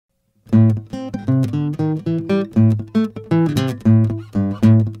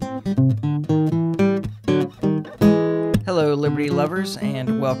sleepers,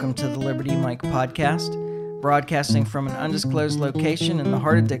 and welcome to the Liberty Mike podcast, broadcasting from an undisclosed location in the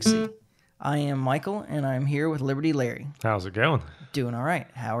heart of Dixie. I am Michael, and I'm here with Liberty Larry. How's it going? Doing all right.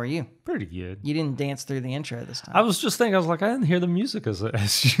 How are you? Pretty good. You didn't dance through the intro this time. I was just thinking, I was like, I didn't hear the music as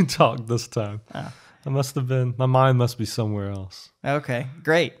you talked this time. Oh. My mind must be somewhere else. Okay,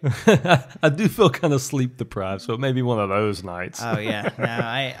 great. I do feel kind of sleep deprived, so it may be one of those nights. Oh yeah,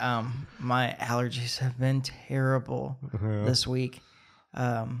 no, my allergies have been terrible this week,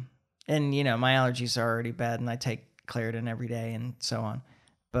 and my allergies are already bad, and I take Claritin every day and so on,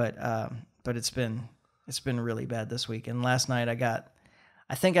 but it's been really bad this week. And last night I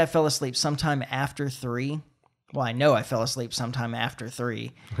think I fell asleep sometime after 3. Well, I know I fell asleep sometime after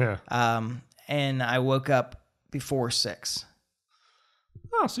 3. Yeah. And I woke up before 6.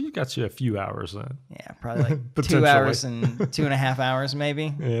 Oh, so you got you a few hours then. Yeah, probably like 2 hours and 2.5 hours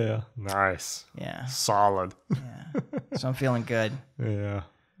maybe. Yeah, nice. Yeah. Solid. Yeah. So I'm feeling good. Yeah.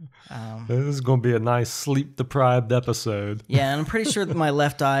 This is going to be a nice sleep-deprived episode. Yeah, and I'm pretty sure that my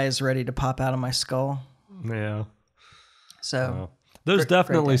left eye is ready to pop out of my skull. Yeah. So... There's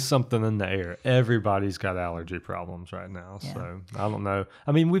definitely something in the air. Everybody's got allergy problems right now. Yeah. So I don't know.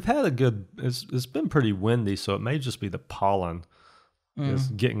 I mean, we've had it's been pretty windy, so it may just be the pollen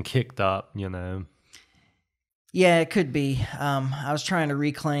just getting kicked up, Yeah, it could be. I was trying to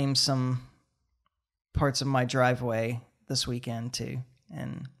reclaim some parts of my driveway this weekend too.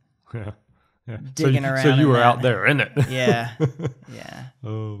 And yeah. digging around. So you were out there in it. Yeah. Yeah.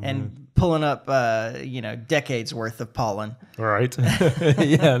 Oh, and man. pulling up, decades worth of pollen. Right.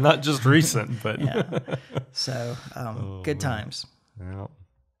 Yeah, not just recent, but. Yeah. So, good times. Yeah.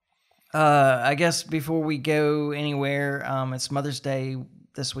 I guess before we go anywhere, it's Mother's Day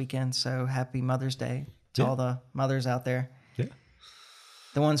this weekend. So happy Mother's Day to all the mothers out there. Yeah.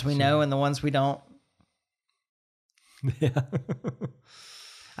 The ones we know and the ones we don't. Yeah.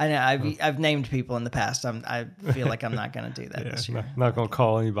 I know I've named people in the past. I feel like I'm not going to do that this year. Not going to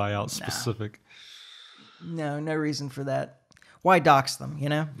call anybody out specific. No reason for that. Why dox them,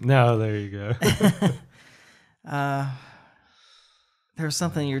 No, there you go. There was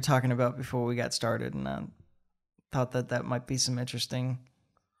something you were talking about before we got started, and I thought that might be some interesting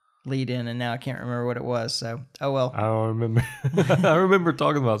lead in, and now I can't remember what it was. So, oh well. I don't remember. I remember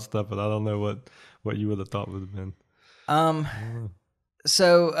talking about stuff, but I don't know what you would have thought would have been.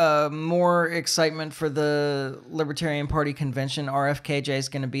 So, more excitement for the Libertarian Party convention. RFKJ is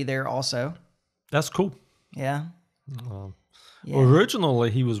going to be there also. That's cool. Yeah. Yeah.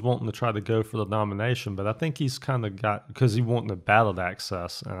 Originally, he was wanting to try to go for the nomination, but I think he's kind of because he wanted the ballot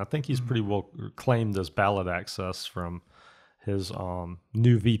access, and I think he's pretty well claimed his ballot access from his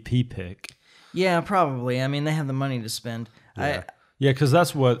new VP pick. Yeah, probably. I mean, they have the money to spend. Yeah, because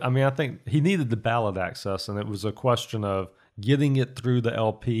that's what, I think he needed the ballot access, and it was a question of getting it through the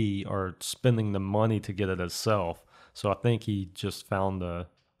LP or spending the money to get it itself. So I think he just found a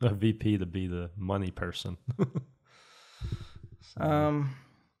VP to be the money person.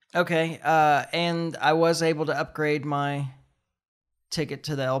 Okay. And I was able to upgrade my ticket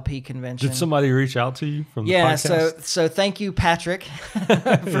to the LP convention. Did somebody reach out to you from the podcast? So thank you, Patrick,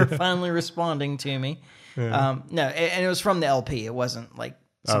 for finally responding to me. Yeah. No, and it was from the LP. It wasn't like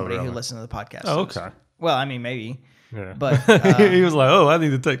somebody who listened to the podcast. Oh, okay. Well, I mean, maybe. Yeah. But he was like, "Oh, I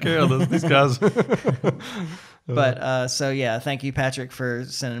need to take care of these guys." But so yeah, thank you, Patrick, for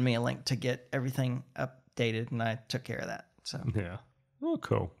sending me a link to get everything updated, and I took care of that. So yeah, oh,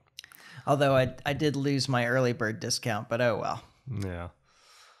 cool. Although I did lose my early bird discount, but oh well. Yeah.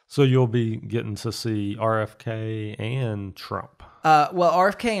 So you'll be getting to see RFK and Trump. Well,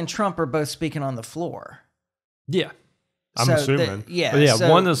 RFK and Trump are both speaking on the floor. Yeah. I'm assuming. So,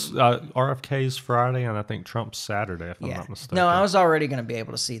 one is RFK's Friday, and I think Trump's Saturday, if I'm not mistaken. No, I was already going to be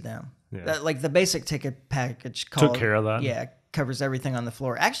able to see them. Yeah. Like the basic ticket package took care of that. Yeah, covers everything on the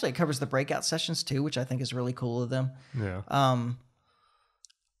floor. Actually, it covers the breakout sessions too, which I think is really cool of them. Yeah.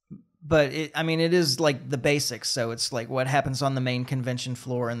 But it is like the basics. So it's like what happens on the main convention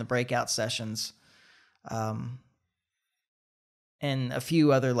floor and the breakout sessions, and a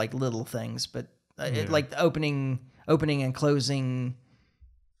few other like little things. But like the opening and closing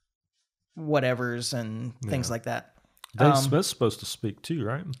whatevers and things like that. Dave Smith's supposed to speak too,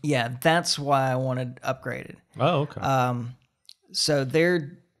 right? Yeah, that's why I wanted upgraded. Oh, okay. So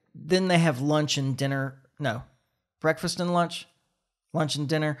then they have lunch and dinner. No, breakfast and lunch and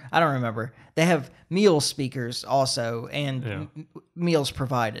dinner. I don't remember. They have meal speakers also, and meals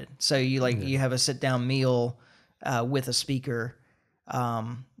provided. So you have a sit down meal with a speaker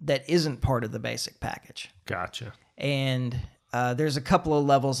that isn't part of the basic package. Gotcha. And there's a couple of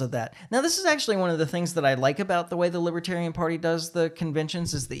levels of that. Now, this is actually one of the things that I like about the way the Libertarian Party does the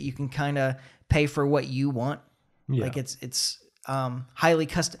conventions is that you can kind of pay for what you want. Yeah. Like it's highly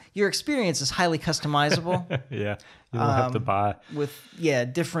custom. Your experience is highly customizable. Yeah, you don't have to buy with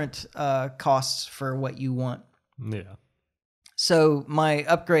different costs for what you want. Yeah. So my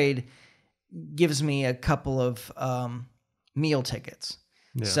upgrade gives me a couple of meal tickets.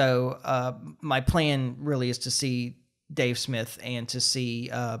 Yeah. So my plan really is to see Dave Smith and to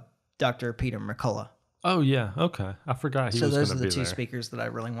see Dr. Peter McCullough. Oh yeah, okay. I forgot he was going to be there. So those are the two speakers that I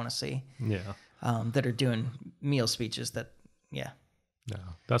really want to see. Yeah. That are doing meal speeches. Yeah,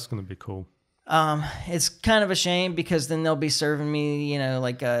 that's going to be cool. It's kind of a shame because then they'll be serving me,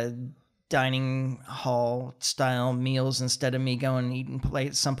 like a dining hall style meals instead of me going and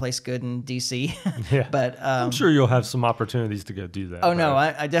eating someplace good in DC. Yeah, but I'm sure you'll have some opportunities to go do that. Oh no,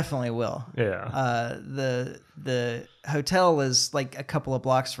 I definitely will. Yeah. The hotel is like a couple of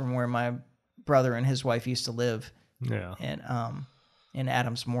blocks from where my brother and his wife used to live. Yeah. And in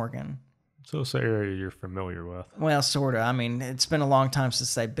Adams Morgan. So it's an area you're familiar with. Well, sort of. I mean, it's been a long time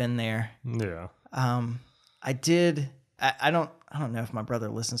since I've been there. Yeah. I did. I don't know if my brother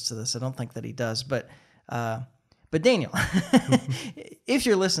listens to this. I don't think that he does. But Daniel, if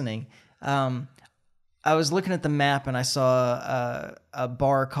you're listening, I was looking at the map and I saw a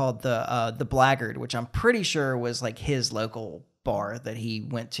bar called the Blackguard, which I'm pretty sure was like his local bar that he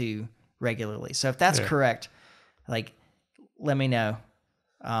went to regularly. So if that's correct, like, let me know.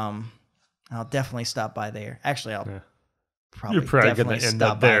 I'll definitely stop by there. Actually, I'll You're probably going to end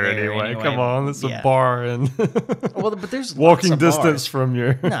up there anyway. Come on, it's a bar and well, but there's walking lots of distance bars. from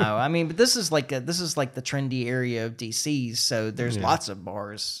your. No, I mean, but this is like the trendy area of DC, so there's lots of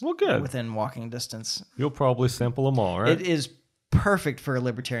bars. Well, good. Within walking distance. You'll probably sample them all, right? It is perfect for a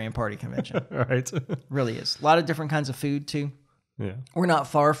Libertarian Party convention. Right. Really is. A lot of different kinds of food too. Yeah. We're not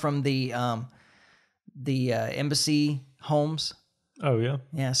far from the embassy homes. Oh, yeah?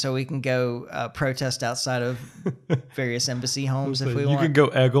 Yeah, so we can go protest outside of various embassy homes if we want. You can go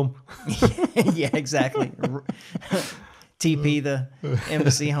egg them. Yeah, exactly. TP, the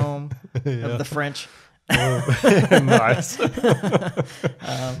embassy home of the French. Nice. If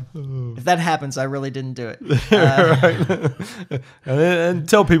that happens, I really didn't do it. Right. And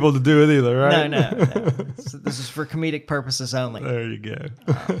tell people to do it either, right? No. So this is for comedic purposes only. There you go.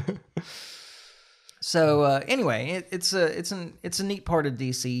 So anyway, it's a neat part of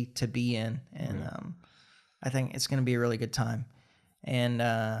DC to be in, and I think it's going to be a really good time. And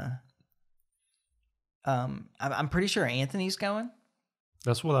I'm pretty sure Anthony's going.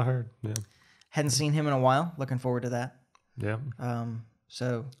 That's what I heard. Yeah. Hadn't seen him in a while. Looking forward to that. Yeah.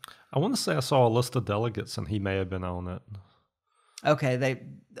 So I want to say I saw a list of delegates, and he may have been on it. Okay,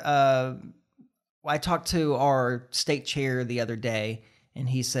 I talked to our state chair the other day, and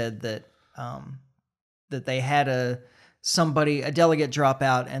he said that that they had a delegate drop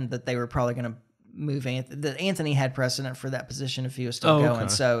out, and that they were probably going to move Anthony. That Anthony had precedent for that position if he was still going. Okay.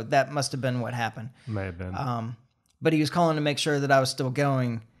 So that must have been what happened. May have been. But he was calling to make sure that I was still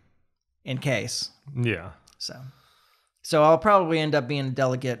going in case. Yeah. So I'll probably end up being a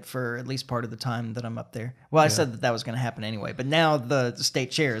delegate for at least part of the time that I'm up there. Well, I said that was going to happen anyway, but now the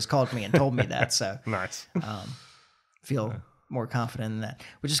state chair has called me and told me that. So nice. Feel more confident in that,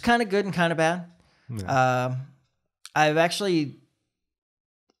 which is kind of good and kind of bad. Yeah. I'm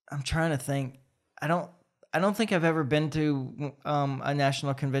trying to think. I don't think I've ever been to a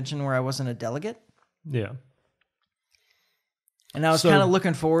national convention where I wasn't a delegate. Yeah. And I was kind of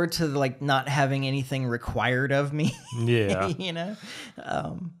looking forward to like not having anything required of me. Yeah. You know.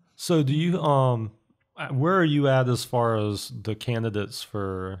 So do you where are you at as far as the candidates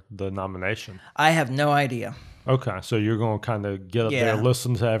for the nomination? I have no idea. Okay, so you're going to kind of get up there,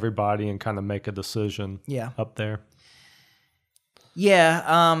 listen to everybody, and kind of make a decision. Up there.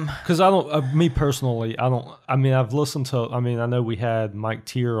 Yeah. Because I don't. Me personally, I don't. I mean, I've listened to. I mean, I know we had Mike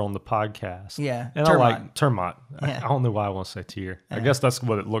Tier on the podcast. Yeah. And Termite. I like Termite. Yeah. I don't know why I want to say Tier. I guess that's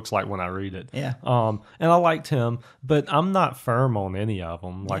what it looks like when I read it. Yeah. And I liked him, but I'm not firm on any of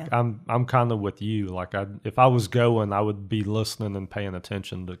them. Like I'm kind of with you. Like if I was going, I would be listening and paying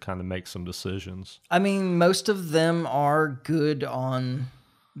attention to kind of make some decisions. I mean, most of them are good on.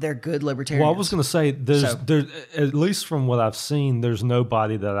 They're good libertarians. Well, I was going to say, there's at least from what I've seen, there's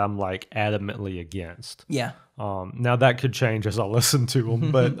nobody that I'm like adamantly against. Yeah. Now that could change as I listen to them,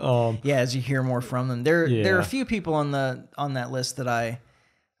 but as you hear more from them, there are a few people on that list that I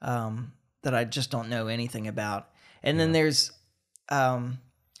just don't know anything about, and then there's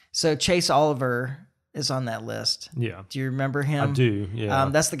so Chase Oliver is on that list. Yeah. Do you remember him? I do, yeah.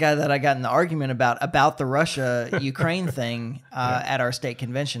 That's the guy that I got in the argument about the Russia-Ukraine thing at our state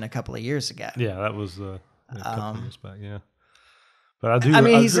convention a couple of years ago. Yeah, that was a couple of years back, yeah. But I do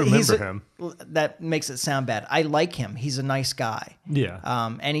remember him. That makes it sound bad. I like him. He's a nice guy. Yeah.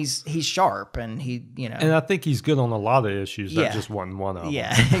 And he's sharp, and he, And I think he's good on a lot of issues. That just wasn't one of them.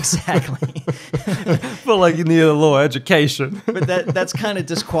 Yeah, exactly. Feel like you need a little education. But that's kind of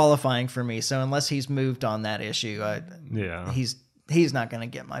disqualifying for me. So unless he's moved on that issue, he's not going to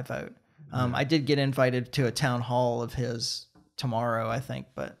get my vote. I did get invited to a town hall of his tomorrow, I think,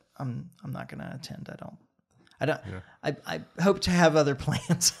 but I'm not going to attend. I don't. Yeah. I hope to have other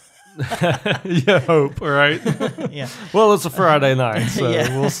plans. You hope, right? Yeah. Well, it's a Friday night, so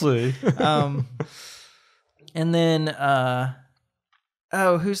we'll see. And then,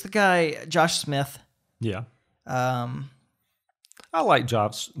 who's the guy? Josh Smith. Yeah. I like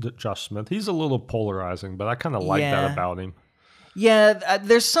Josh Smith. He's a little polarizing, but I kind of like that about him. Yeah,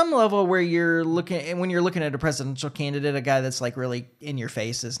 there's some level where when you're looking at a presidential candidate, a guy that's like really in your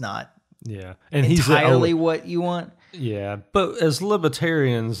face is not. Yeah, and entirely what you want. Yeah, but as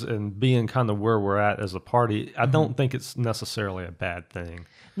libertarians and being kind of where we're at as a party, I don't think it's necessarily a bad thing.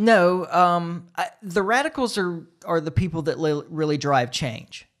 No, the radicals are the people that really drive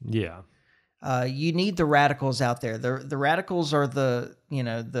change. Yeah, you need the radicals out there. The radicals are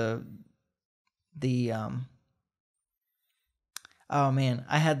oh man,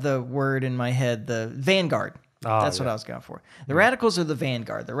 I had the word in my head, the vanguard. That's what I was going for. The radicals are the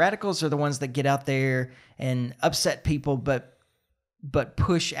vanguard. The radicals are the ones that get out there and upset people, but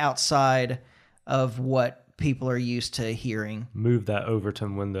push outside of what people are used to hearing. Move that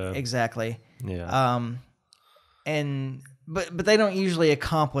Overton window. Exactly. Yeah. But they don't usually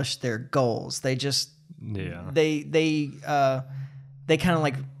accomplish their goals. They just they kind of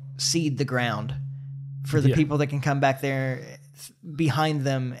like seed the ground for the people that can come back there behind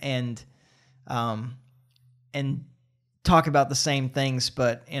them and talk about the same things,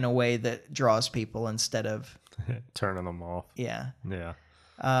 but in a way that draws people instead of turning them off. Yeah. Yeah.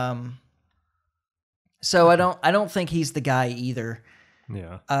 So I don't think he's the guy either.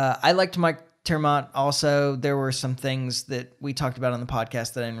 Yeah. I liked Mike Termont also. There were some things that we talked about on the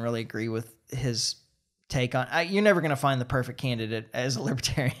podcast that I didn't really agree with his take on. You're never going to find the perfect candidate as a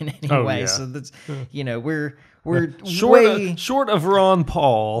libertarian anyway. So that's, we're short of Ron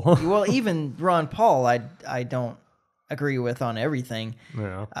Paul. Well, even Ron Paul, I don't agree with on everything.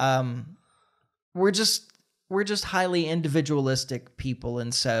 Yeah. We're just highly individualistic people,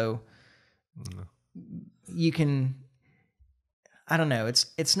 and so you can. I don't know.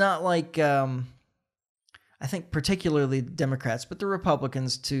 It's not like I think particularly Democrats, but the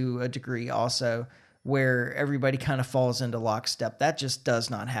Republicans to a degree also, where everybody kind of falls into lockstep. That just does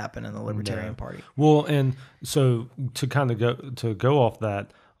not happen in the Libertarian Party. Well, and so to kind of go off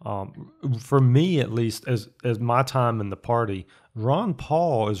that, for me at least, as my time in the party, Ron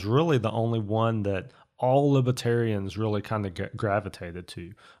Paul is really the only one that all libertarians really kind of gravitated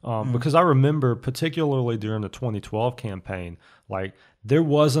to. Because I remember particularly during the 2012 campaign, like there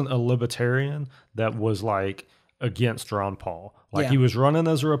wasn't a libertarian that was like against Ron Paul. Like he was running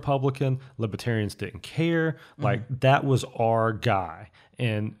as a Republican, libertarians didn't care. Like that was our guy.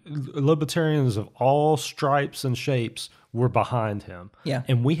 And libertarians of all stripes and shapes were behind him. Yeah.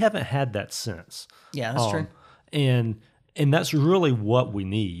 And we haven't had that since. Yeah, that's true. And that's really what we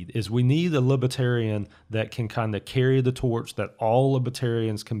need, is we need a libertarian that can kind of carry the torch, that all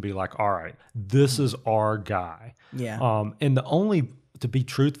libertarians can be like, all right, this is our guy. Yeah. And to be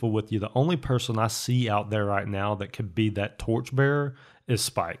truthful with you, the only person I see out there right now that could be that torchbearer is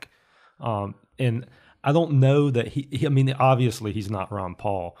Spike. And I don't know that he I mean, obviously he's not Ron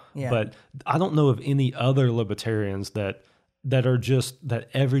Paul, but I don't know of any other libertarians that are just that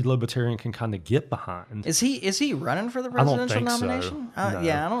every libertarian can kind of get behind. Is he running for the presidential nomination? So. No.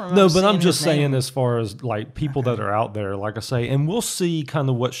 Yeah, I don't remember. No, but I'm just saying, as far as like people that are out there, like I say, and we'll see kind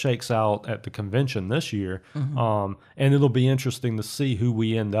of what shakes out at the convention this year. And it'll be interesting to see who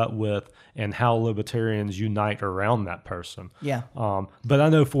we end up with and how libertarians unite around that person. Yeah. But I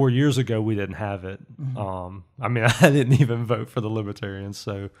know 4 years ago we didn't have it. I mean, I didn't even vote for the libertarians,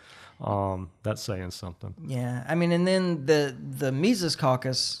 so. That's saying something. Yeah, I mean, and then the Mises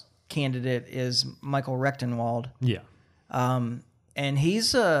Caucus candidate is Michael Rechtenwald. Yeah, and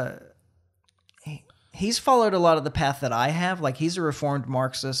he's followed a lot of the path that I have. Like he's a reformed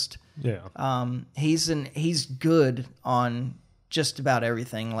Marxist. Yeah. He's good on just about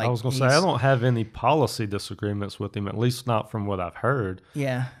everything. Like I was gonna say, I don't have any policy disagreements with him, at least not from what I've heard.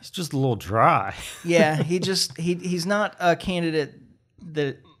 Yeah, he's just a little dry. Yeah, he's not a candidate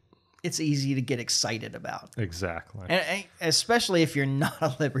that. it's easy to get excited about. Exactly. And especially if you're not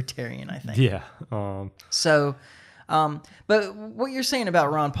a libertarian, I think. Yeah. So, but what you're saying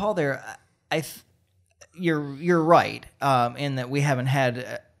about Ron Paul there, you're right in that we haven't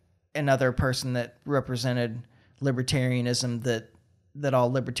had another person that represented libertarianism that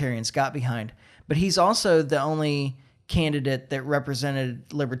all libertarians got behind. But he's also the only candidate that represented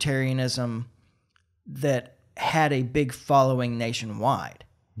libertarianism that had a big following nationwide.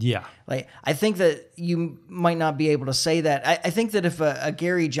 Yeah. Like, I think that you might not be able to say that. I think that if a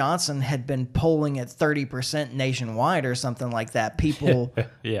Gary Johnson had been polling at 30% nationwide or something like that, people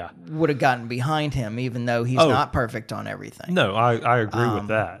yeah. would have gotten behind him, even though he's not perfect on everything. No, I agree with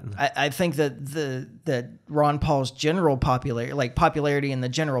that. I think that that Ron Paul's general popularity in the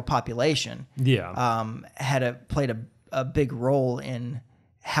general population, played a big role in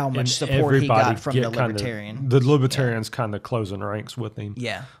how much support he got from the libertarian. The libertarians kind of closing ranks with him.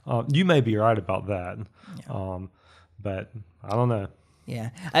 Yeah. You may be right about that. Yeah. But I don't know.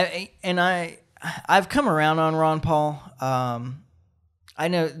 Yeah. I've come around on Ron Paul. I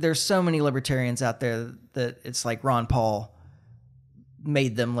know there's so many libertarians out there that it's like Ron Paul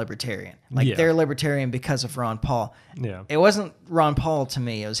made them libertarian. Like they're libertarian because of Ron Paul. Yeah. It wasn't Ron Paul to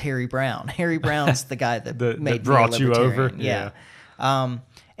me. It was Harry Brown. Harry Brown's the guy that made brought me a you over. Yeah.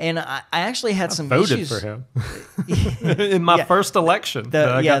 And I actually had some voted issues. for him in my first election.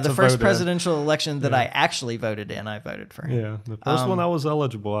 The first presidential election that I actually voted in, I voted for him. Yeah, the first one I was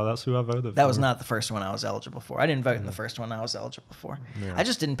eligible. That's who I voted for. That was not the first one I was eligible for. I didn't vote in the first one I was eligible for. Yeah. I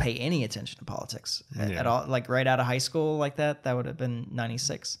just didn't pay any attention to politics at all. Like right out of high school, like that would have been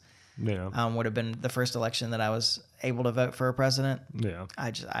 96. Yeah, would have been the first election that I was able to vote for a president. Yeah,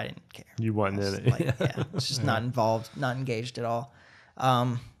 I didn't care. You wasn't in it. Like, it's just not involved, not engaged at all.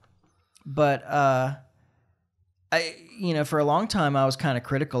 But for a long time I was kind of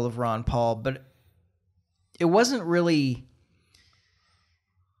critical of Ron Paul, but it wasn't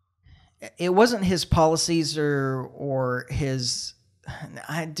his policies or his.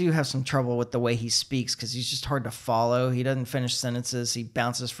 I do have some trouble with the way he speaks because he's just hard to follow. He doesn't finish sentences. He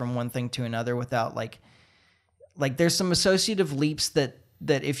bounces from one thing to another without like there's some associative leaps that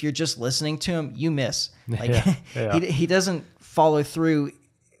if you're just listening to him, you miss. Like he doesn't follow through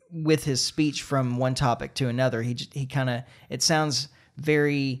with his speech from one topic to another. He kind of, it sounds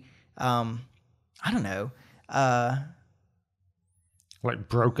very, I don't know, like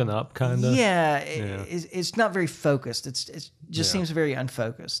broken up kind of. Yeah, it's not very focused. It just seems very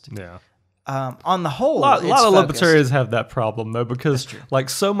unfocused. Yeah. On the whole, a lot of libertarians have that problem though, because like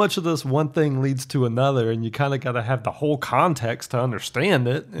so much of this one thing leads to another, and you kind of got to have the whole context to understand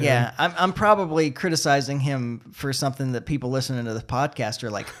it. Yeah, I'm probably criticizing him for something that people listening to the podcast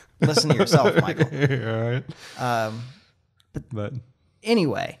are like, listen to yourself, Michael. All right. But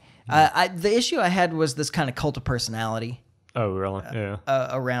anyway, the issue I had was this kind of cult of personality. Oh, really? Yeah.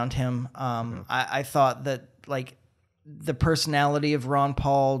 Around him, I thought that like the personality of Ron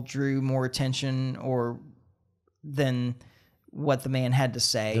Paul drew more attention than what the man had to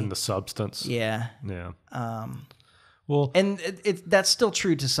say. Than the substance. Yeah. Yeah. Well, and that's still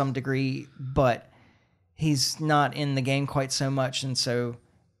true to some degree, but he's not in the game quite so much, and so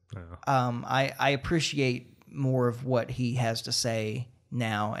I appreciate more of what he has to say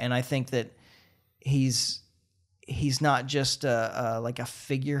now, and I think that he's not just like a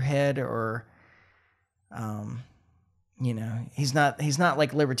figurehead or he's not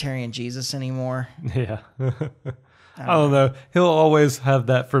like libertarian Jesus anymore. Yeah. I don't know. He'll always have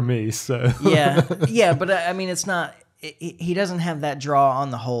that for me. So yeah. But I mean, it's not. He doesn't have that draw on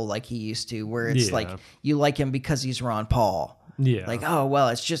the whole like he used to, where it's like you like him because he's Ron Paul. Yeah. Like, oh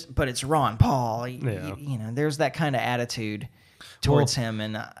well, but it's Ron Paul. Yeah. There's that kind of attitude towards him,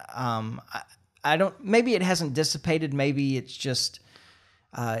 and I don't. Maybe it hasn't dissipated. Maybe it's just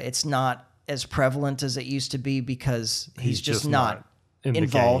it's not as prevalent as it used to be because he's just not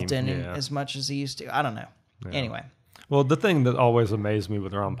involved in it as much as he used to. I don't know. Yeah. Anyway. Well, the thing that always amazed me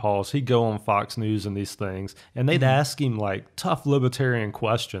with Ron Paul is he'd go on Fox News and these things, and they'd ask him like tough libertarian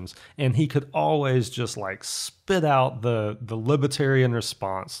questions, and he could always just like spit out the libertarian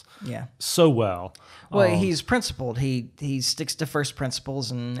response so well. Well, he's principled. He sticks to first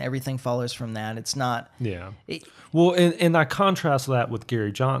principles, and everything follows from that. It's not... Yeah. Well, and I contrast that with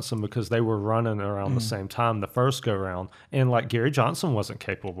Gary Johnson because they were running around the same time the first go-round, and like Gary Johnson wasn't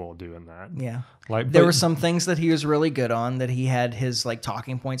capable of doing that. Yeah. Like there were some things that he was really good good on that he had his like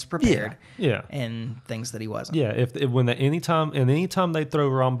talking points prepared, Yeah. and things that he wasn't. Yeah, anytime they throw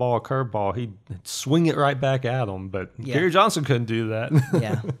Ron Ball a curveball, he'd swing it right back at him. But Gary Johnson couldn't do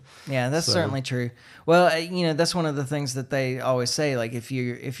that. Yeah, that's certainly true. Well, that's one of the things that they always say. Like if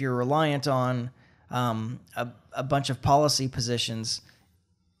you're reliant on a bunch of policy positions,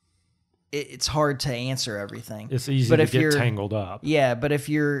 it's hard to answer everything. It's easy to get tangled up. Yeah, but if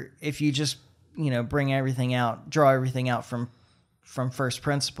you just bring everything out, draw everything out from first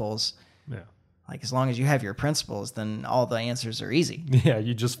principles. Yeah. Like as long as you have your principles, then all the answers are easy. Yeah,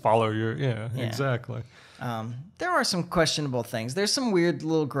 you just follow your exactly. There are some questionable things. There's some weird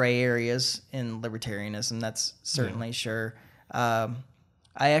little gray areas in libertarianism. That's certainly sure. I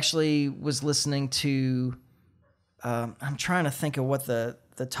actually was listening to. I'm trying to think of what the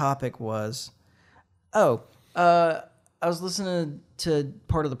topic was. I was listening to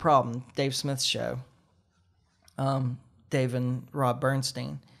Part of the Problem, Dave Smith's show. Dave and Rob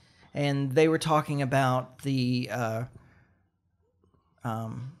Bernstein, and they were talking about the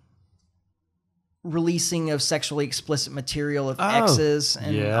releasing of sexually explicit material of exes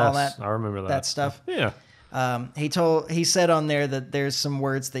and all that. I remember that stuff. Yeah. He said on there that there's some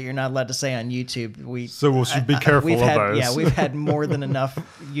words that you're not allowed to say on YouTube. So we should be careful of those. Yeah, we've had more than enough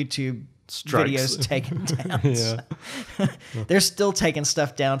YouTube videos taken down. They're still taking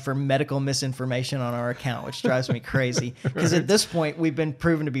stuff down for medical misinformation on our account, which drives me crazy. Because at this point, we've been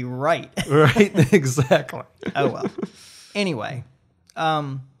proven to be right. Right, exactly. Oh, well. Anyway.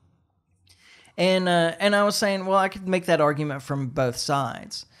 And I was saying, well, I could make that argument from both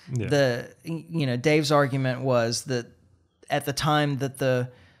sides. Yeah. Dave's argument was that at the time that the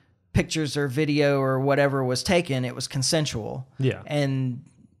pictures or video or whatever was taken, it was consensual. Yeah. And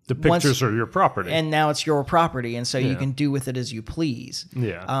the pictures are your property. And now it's your property, and so you can do with it as you please.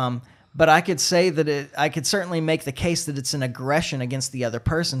 Yeah. But I could say that I could certainly make the case that it's an aggression against the other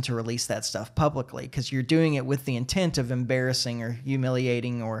person to release that stuff publicly, because you're doing it with the intent of embarrassing or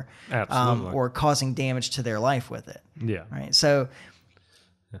humiliating or causing damage to their life with it. Yeah. Right. So,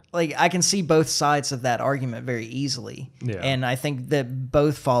 like, I can see both sides of that argument very easily. Yeah. And I think that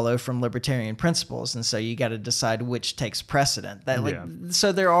both follow from libertarian principles, and so you got to decide which takes precedent.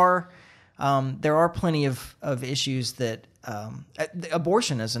 So there are plenty of issues that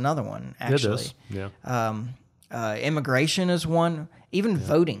abortion is another one, actually. It is. Yeah. Immigration is one. Even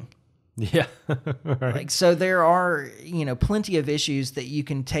voting. Yeah. Right. Like, so there are plenty of issues that you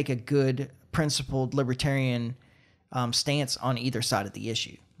can take a good principled libertarian stance on either side of the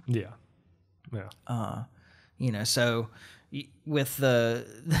issue. Yeah. Yeah. So with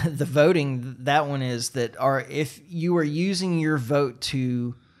the voting, that one is that if you are using your vote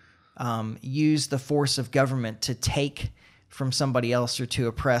to use the force of government to take from somebody else or to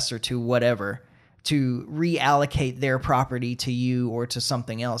oppress or to whatever, to reallocate their property to you or to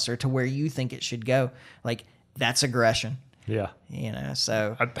something else or to where you think it should go, like, that's aggression. Yeah.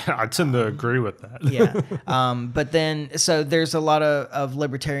 So I tend to agree with that. Yeah. But then, so there's a lot of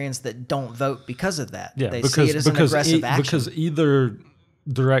libertarians that don't vote because of that. Yeah. They see it as an aggressive action. Because either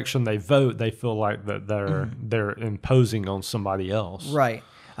direction they vote, they feel like that they're imposing on somebody else. Right.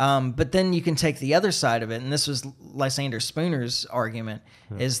 But then you can take the other side of it, and this was Lysander Spooner's argument,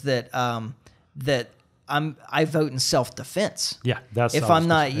 is that I vote in self-defense. Yeah, that's if I'm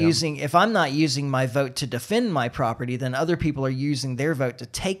not using my vote to defend my property, then other people are using their vote to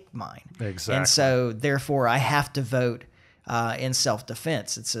take mine. Exactly. And so therefore I have to vote in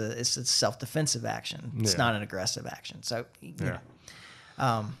self-defense. It's a self-defensive action. It's not an aggressive action. So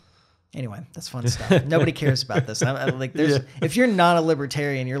anyway, that's fun stuff. Nobody cares about this. If you're not a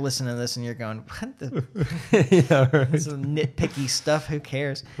libertarian, you're listening to this and you're going, what the This is nitpicky stuff, who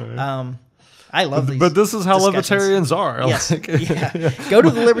cares? Right. I love these. But this is how libertarians are. Yes. Go to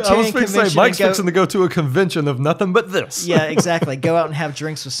the Libertarian Convention. Mike's fixing to go to a convention of nothing but this. Yeah, exactly. Go out and have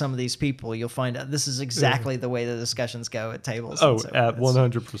drinks with some of these people. You'll find out this is exactly the way the discussions go at tables. Oh, at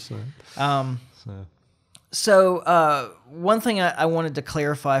 100%. So one thing I wanted to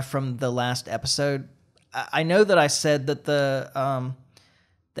clarify from the last episode, I know that I said that the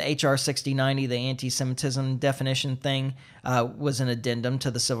HR 6090, the anti-Semitism definition thing, was an addendum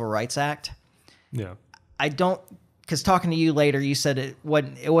to the Civil Rights Act. Yeah. I don't, because talking to you later, you said it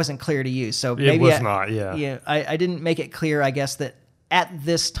wasn't clear to you. So maybe it was not. Yeah. Yeah. I didn't make it clear, I guess, that at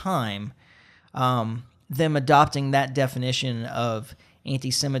this time, them adopting that definition of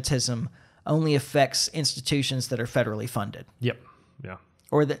anti-Semitism only affects institutions that are federally funded. Yep. Yeah.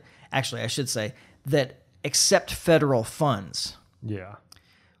 Or that, actually, I should say that accept federal funds. Yeah.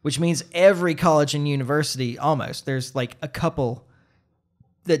 Which means every college and university, almost, there's like a couple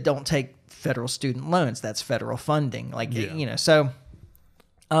that don't take federal student loans. That's federal funding. Like, Yeah. you know, so,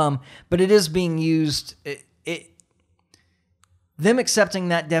 but it is being used. Them accepting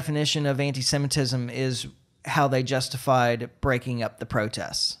that definition of anti-Semitism is how they justified breaking up the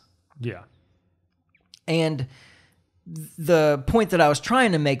protests. Yeah. And the point that I was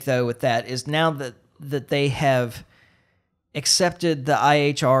trying to make, though, with that is now that they have accepted the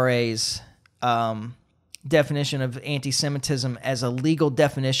IHRA's definition of anti-Semitism as a legal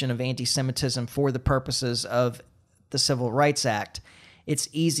definition of anti-Semitism for the purposes of the Civil Rights Act, it's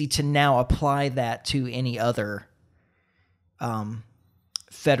easy to now apply that to any other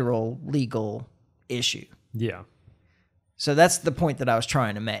federal legal issue. Yeah. So that's the point that I was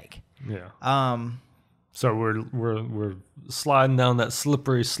trying to make. Yeah. So we're sliding down that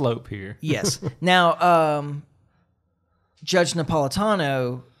slippery slope here. Yes. Now, Judge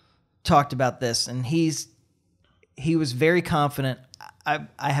Napolitano talked about this, and he was very confident. I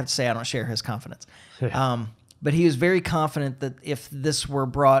have to say I don't share his confidence. Yeah. But he was very confident that if this were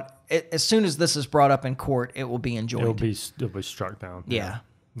brought, as soon as this is brought up in court, it will be enjoined. It'll be struck down. Yeah.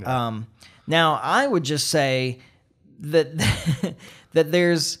 Yeah. Now, I would just say that that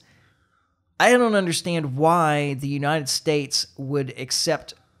there's, I don't understand why the United States would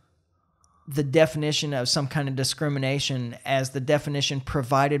accept the definition of some kind of discrimination as the definition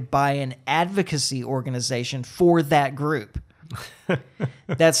provided by an advocacy organization for that group.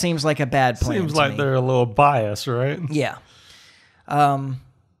 That seems like a bad plan. Seems like they're a little biased, right? Yeah. I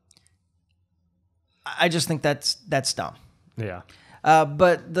just think that's dumb. Yeah.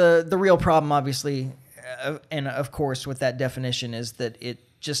 But the real problem, obviously, and of course, with that definition is that it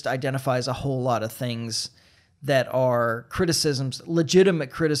just identifies a whole lot of things that are criticisms, legitimate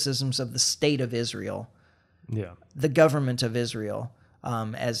criticisms of the state of Israel, Yeah. the government of Israel,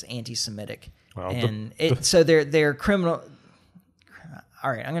 as anti-Semitic. Well, And so they're criminal. All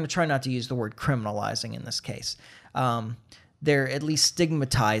right, I'm going to try not to use the word criminalizing in this case. They're at least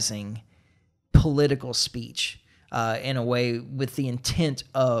stigmatizing political speech in a way with the intent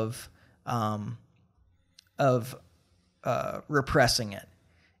of repressing it,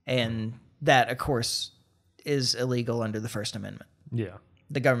 and that, of course, is illegal under the First Amendment. Yeah.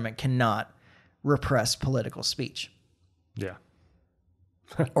 The government cannot repress political speech Yeah.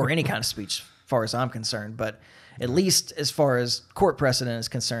 or any kind of speech, as far as I'm concerned. But at least as far as court precedent is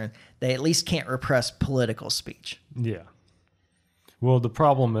concerned, they at least can't repress political speech. Yeah. Well, the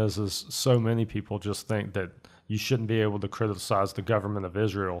problem is so many people just think that you shouldn't be able to criticize the government of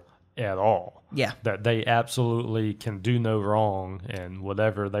Israel at all. Yeah. That they absolutely can do no wrong, and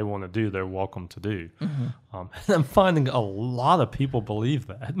whatever they want to do, they're welcome to do. Mm-hmm. And I'm finding a lot of people believe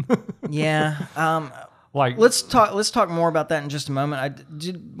that. Yeah. Like, Let's talk more about that in just a moment. I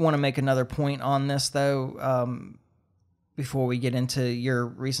did want to make another point on this, though, before we get into your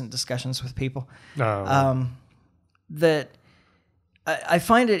recent discussions with people. That I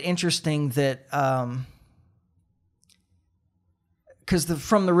find it interesting that because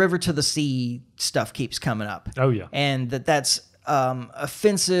from the river to the sea stuff keeps coming up. oh yeah, And that's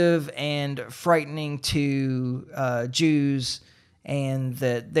offensive and frightening to Jews, and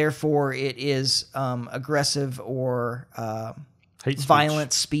that therefore it is aggressive or hate speech.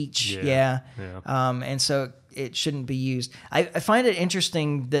 violent speech. Yeah. And so it shouldn't be used. I find it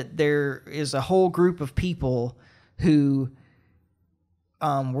interesting that there is a whole group of people who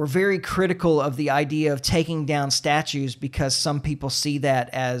were very critical of the idea of taking down statues because some people see that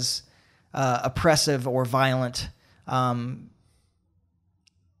as oppressive or violent, of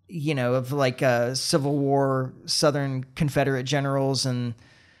like Civil War Southern Confederate generals and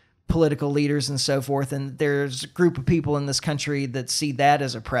political leaders and so forth. And there's a group of people in this country that see that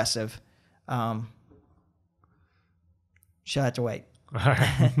as oppressive. She'll have to wait.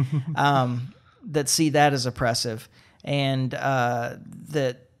 That see that as oppressive. And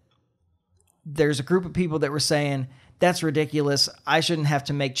that there's a group of people that were saying, that's ridiculous. I shouldn't have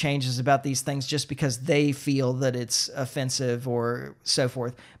to make changes about these things just because they feel that it's offensive or so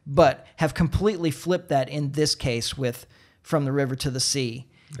forth, but have completely flipped that in this case with From the River to the Sea,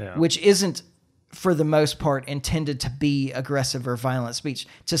 which isn't, for the most part, intended to be aggressive or violent speech.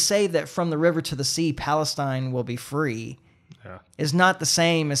 To say that From the River to the Sea, Palestine will be free is not the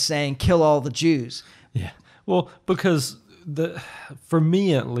same as saying kill all the Jews. Yeah. Well, because for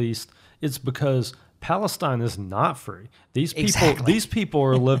me at least, it's because Palestine is not free. These people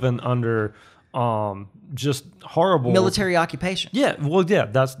are living under just horrible military occupation. Yeah, well, yeah,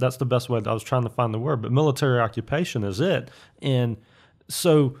 that's the best way. I was trying to find the word, but military occupation is it. And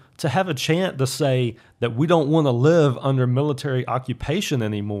so to have a chant to say that we don't want to live under military occupation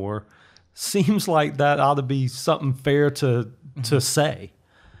anymore seems like that ought to be something fair to say.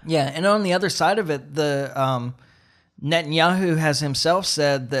 Yeah, and on the other side of it, the Netanyahu has himself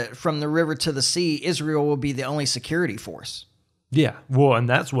said that from the river to the sea, Israel will be the only security force. Yeah, well, and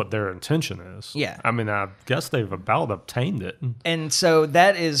that's what their intention is. Yeah. I mean, I guess they've about obtained it. And so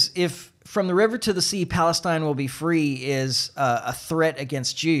that is, if from the river to the sea, Palestine will be free is a threat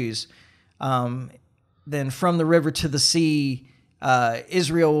against Jews, then from the river to the sea,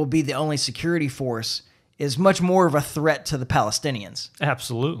 Israel will be the only security force is much more of a threat to the Palestinians.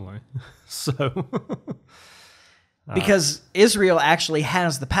 Absolutely. So... because Israel actually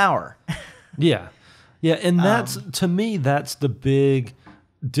has the power. Yeah. Yeah, and that's, to me, that's the big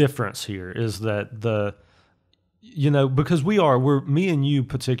difference here is that because me and you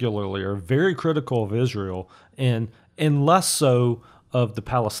particularly are very critical of Israel and less so of the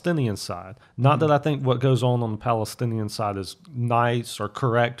Palestinian side. Not that I think what goes on the Palestinian side is nice or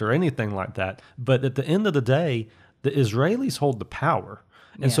correct or anything like that, but at the end of the day, the Israelis hold the power.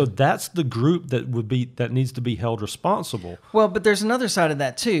 And so that's the group that needs to be held responsible. Well, but there's another side of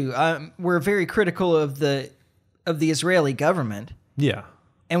that too. We're very critical of the Israeli government. Yeah.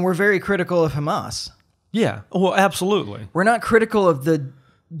 And we're very critical of Hamas. Yeah. Well, absolutely. We're not critical of the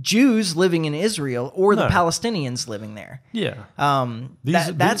Jews living in Israel or the Palestinians living there. Yeah.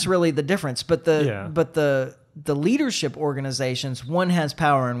 That's really the difference. But the leadership organizations, one has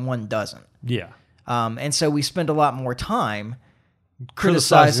power and one doesn't. Yeah. And so we spend a lot more time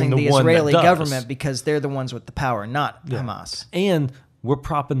criticizing the Israeli government because they're the ones with the power, not Hamas. And we're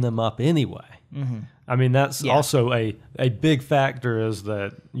propping them up anyway. Mm-hmm. I mean, that's also a big factor is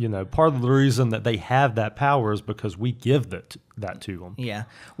that, part of the reason that they have that power is because we give that to them. Yeah.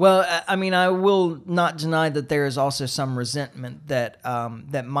 Well, I mean, I will not deny that there is also some resentment that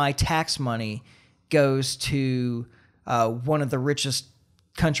that my tax money goes to one of the richest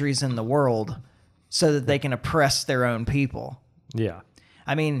countries in the world so that they can oppress their own people. Yeah.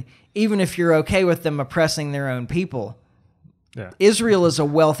 I mean, even if you're okay with them oppressing their own people, Israel is a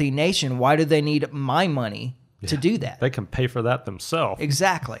wealthy nation. Why do they need my money to do that? They can pay for that themselves.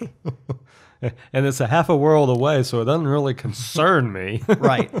 Exactly. And it's a half a world away, so it doesn't really concern me.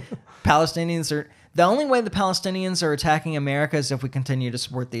 Right. Palestinians are... The only way the Palestinians are attacking America is if we continue to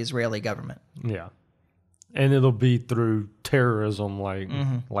support the Israeli government. Yeah. And it'll be through terrorism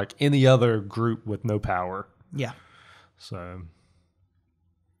like any other group with no power. Yeah. So...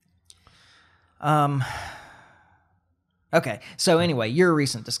 Okay. So anyway, your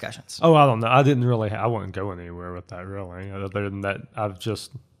recent discussions. Oh, I don't know. I wouldn't go anywhere with that really. Other than that, I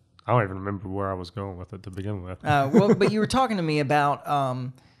don't even remember where I was going with it to begin with. Well, but you were talking to me about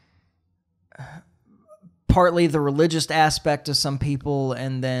partly the religious aspect of some people,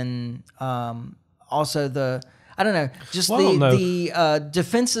 and then also the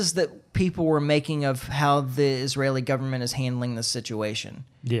defenses that people were making of how the Israeli government is handling the situation.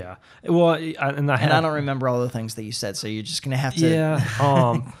 Yeah. Well, I don't remember all the things that you said, so you're just going to have to... Yeah.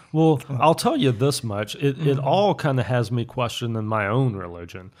 Well, I'll tell you this much. It all kind of has me questioning my own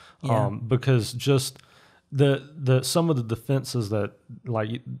religion. Because just some of the defenses that,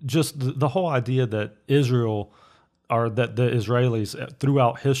 like, just the whole idea that Israel... or that the Israelis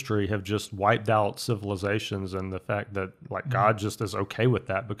throughout history have just wiped out civilizations, and the fact that God just is okay with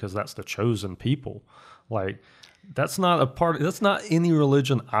that because that's the chosen people. That's not any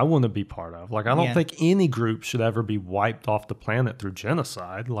religion I want to be part of. I don't think any group should ever be wiped off the planet through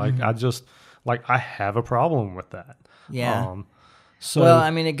genocide. I have a problem with that. Yeah. Well, I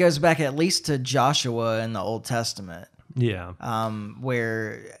mean, it goes back at least to Joshua in the Old Testament. Yeah.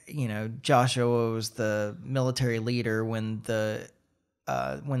 Where, Joshua was the military leader when the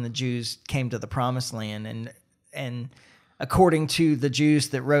Jews came to the Promised Land, and according to the Jews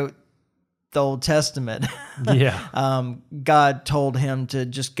that wrote the Old Testament, God told him to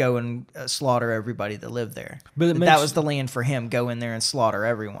just go and slaughter everybody that lived there. But that was the land for him. Go in there and slaughter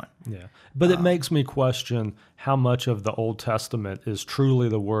everyone. Yeah. But it makes me question how much of the Old Testament is truly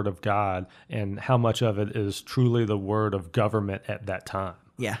the word of God and how much of it is truly the word of government at that time.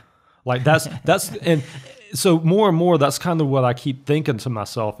 Yeah. That's and so more and more that's kind of what I keep thinking to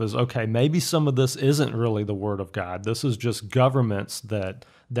myself is, okay, maybe some of this isn't really the word of God. This is just governments that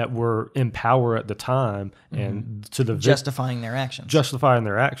were in power at the time and to the justifying their actions.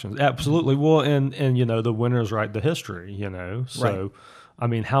 Absolutely. Well, and the winners write the history, So right. I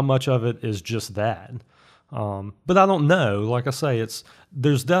mean, how much of it is just that? But I don't know. Like I say, it's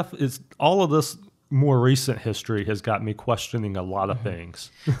all of this more recent history has got me questioning a lot of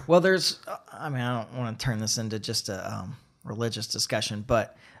things. Well, I don't want to turn this into just a religious discussion,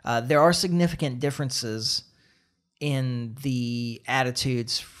 but there are significant differences in the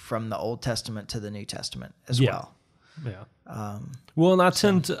attitudes from the Old Testament to the New Testament as well. Yeah. Well, and I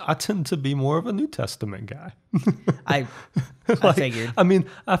tend to be more of a New Testament guy. I figured. I mean,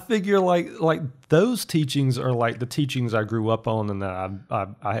 I figure like those teachings are like the teachings I grew up on and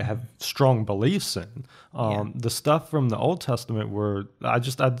that I have strong beliefs in. The stuff from the Old Testament where I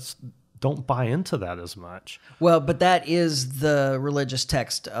just don't buy into that as much. Well, but that is the religious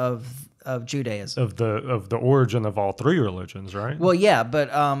text of Judaism. Of the origin of all three religions, right? Well, yeah,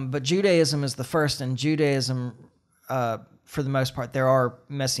 but Judaism is the first, and Judaism, for the most part, there are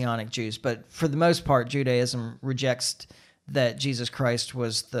Messianic Jews, but for the most part, Judaism rejects that Jesus Christ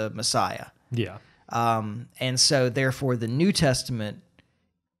was the Messiah. Yeah. And so, therefore, the New Testament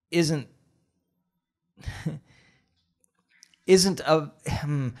isn't a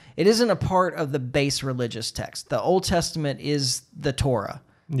part of the base religious text. The Old Testament is the Torah.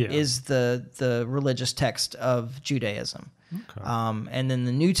 Yeah. Is the religious text of Judaism. Okay. And then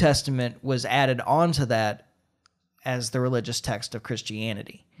the New Testament was added onto that as the religious text of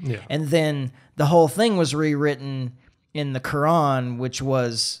Christianity. Yeah. And then the whole thing was rewritten in the Quran, which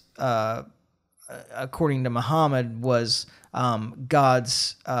was, according to Muhammad, was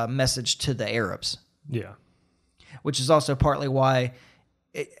God's message to the Arabs. Yeah. Which is also partly why,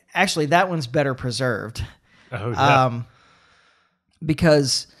 actually, that one's better preserved. Oh, yeah.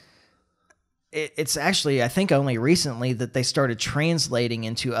 Because it's actually, I think, only recently that they started translating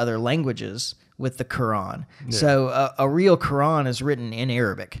into other languages with the Quran. Yeah. So a real Quran is written in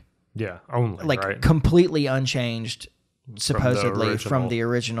Arabic. Yeah, only, like right? Completely unchanged, supposedly, from the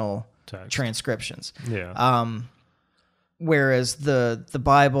original transcriptions. Yeah. Whereas the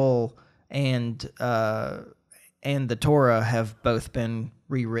Bible and the Torah have both been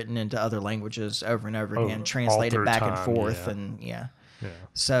rewritten into other langues over and over again, translated back and forth, and yeah.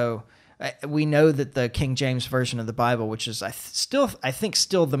 So we know that the King James version of the Bible, which is I think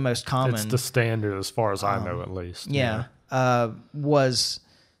still the most common, it's the standard as far as I know, at least. Yeah, was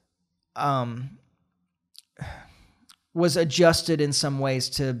adjusted in some ways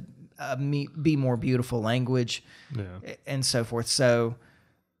to be more beautiful language, and so forth. So,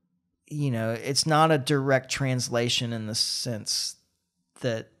 it's not a direct translation in the sense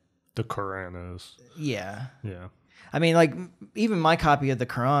that the Quran is. Yeah. Yeah. I mean, like, even my copy of the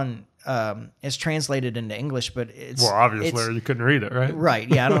Quran is translated into English, but it's... Well, obviously, you couldn't read it, right? Right,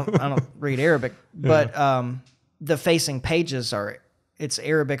 yeah, I don't read Arabic, but the facing pages it's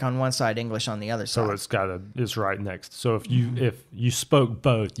Arabic on one side, English on the other side. So it's right next. So if you spoke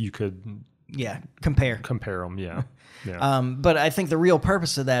both, you could... Yeah, compare them, yeah. But I think the real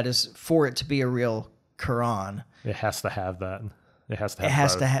purpose of that is for it to be a real Quran. It has to have that. It has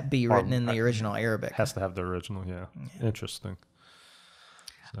to be written in the original Arabic. It has to have the original, yeah. Interesting.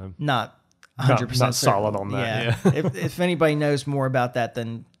 So, not 100% not solid on that. Yeah. if anybody knows more about that,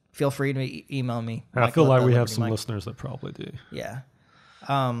 then feel free to email me. I feel like we have some listeners that probably do. Yeah.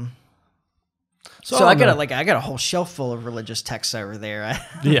 So I got a whole shelf full of religious texts over there.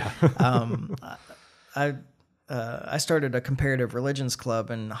 Yeah. I started a comparative religions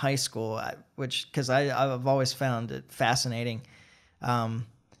club in high school, because I've always found it fascinating. The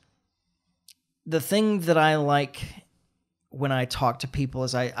thing that I like when I talk to people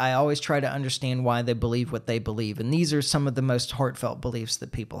is I always try to understand why they believe what they believe. And these are some of the most heartfelt beliefs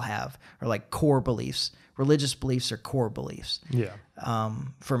that people have, or like core beliefs. Religious beliefs are core beliefs. Yeah.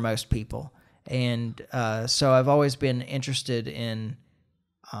 For most people. And so I've always been interested in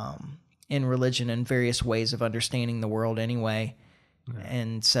religion and various ways of understanding the world anyway. Yeah.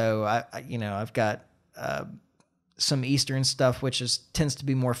 And so I've got some Eastern stuff, which tends to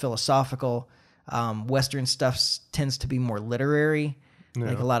be more philosophical. Western stuff tends to be more literary,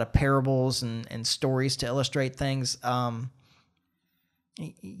 like a lot of parables and stories to illustrate things. The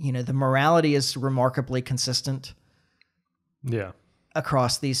morality is remarkably consistent. Yeah.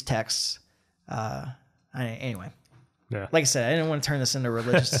 Across these texts. Anyway. Yeah. Like I said, I didn't want to turn this into a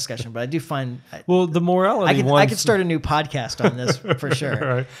religious discussion, but I do find... the morality I could start a new podcast on this for sure.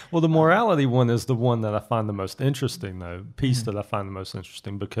 Right. Well, the morality one is the one that I find the most interesting, though. That I find the most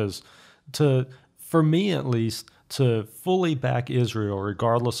interesting, because for me at least, to fully back Israel,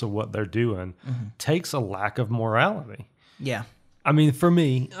 regardless of what they're doing, takes a lack of morality. Yeah. I mean, for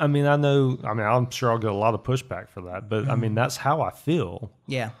me, I'm sure I'll get a lot of pushback for that, but I mean, that's how I feel.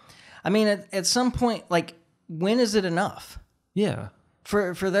 Yeah. I mean, at some point, like, when is it enough? Yeah.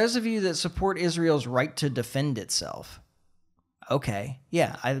 For those of you that support Israel's right to defend itself, okay,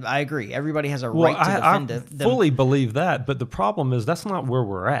 yeah, I agree. Everybody has a right to defend them. I fully believe that, but the problem is that's not where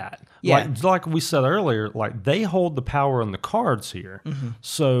we're at. Yeah. Like we said earlier, like, they hold the power and the cards here.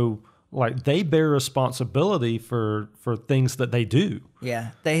 So like they bear responsibility for things that they do.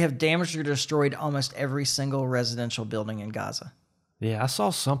 Yeah, they have damaged or destroyed almost every single residential building in Gaza. Yeah, I saw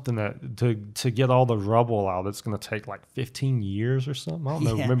something that to get all the rubble out, it's going to take like 15 years or something. I don't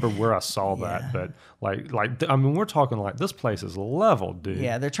know. Yeah. Remember where I saw that, but like I mean, we're talking like this place is leveled, dude.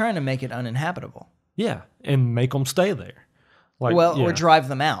 Yeah, they're trying to make it uninhabitable. Yeah, and make them stay there. Like, or drive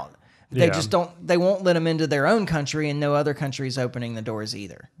them out. They Yeah. just don't. They won't let them into their own country, and no other country is opening the doors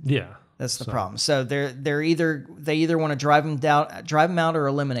either. Yeah, That's the problem. So they either want to drive them out, or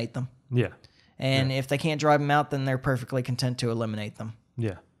eliminate them. yeah, And if they can't drive them out, then they're perfectly content to eliminate them.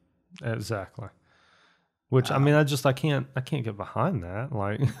 yeah, exactly. Which I mean, I can't get behind that.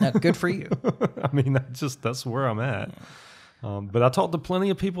 Like, Good for you. I mean, that's where I'm at. But I talk to plenty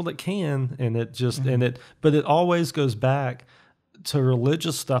of people that can, and it just but it always goes back to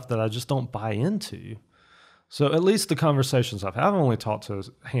religious stuff that I just don't buy into. So at least the conversations I've only talked to a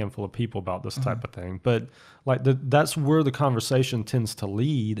handful of people about this type of thing, but like that's where the conversation tends to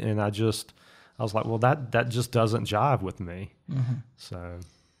lead, and I was like, well, that just doesn't jive with me. So,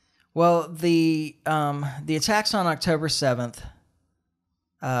 Well, the attacks on October 7th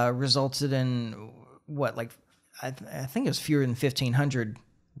resulted in what, like, I think it was fewer than 1,500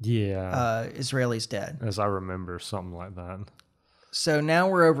 Israelis dead. As I remember, something like that. So now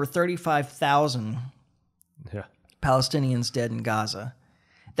we're over 35,000 Yeah. Palestinians dead in Gaza.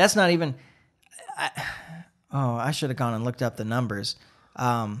 That's not even. I should have gone and looked up the numbers.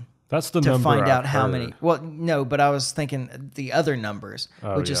 That's the to number find out I've how heard. many. Well, no, but I was thinking the other numbers,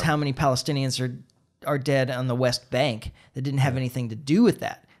 which is how many Palestinians are dead on the West Bank that didn't have anything to do with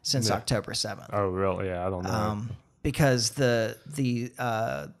that since October 7th. Oh, really? Yeah, I don't know. Because the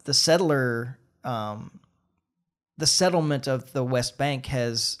settlement of the West Bank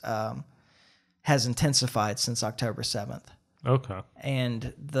has intensified since October 7th. Okay.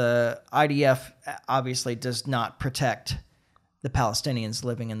 And the IDF obviously does not protect the Palestinians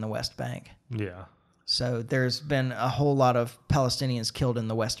living in the West Bank. Yeah. So there's been a whole lot of Palestinians killed in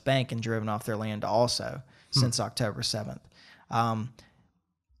the West Bank and driven off their land also since October 7th.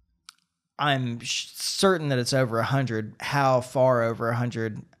 I'm certain that it's over 100. How far over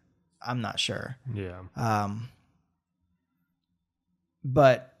 100, I'm not sure. Yeah.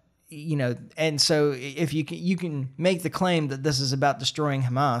 But and so if you can make the claim that this is about destroying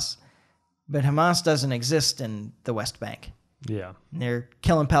Hamas, but Hamas doesn't exist in the West Bank. Yeah. They're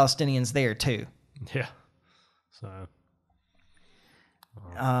killing Palestinians there too. Yeah. So.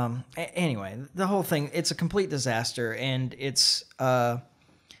 Anyway, the whole thing, it's a complete disaster, and it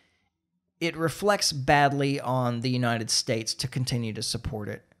reflects badly on the United States to continue to support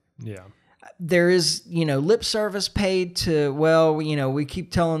it. Yeah. There is, lip service paid to, we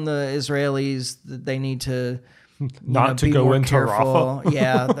keep telling the Israelis that they need to not to be go more into careful. Rafah.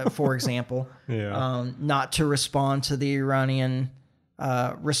 Yeah, for example. Yeah. Not to respond to the Iranian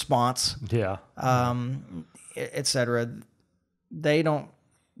response, Yeah. et cetera. They don't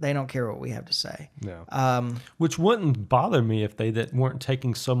care what we have to say. No. Which wouldn't bother me if they weren't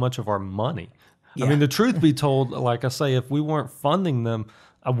taking so much of our money. Yeah. I mean, the truth be told, like I say, if we weren't funding them,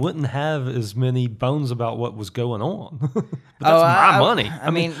 I wouldn't have as many bones about what was going on. But that's my money. I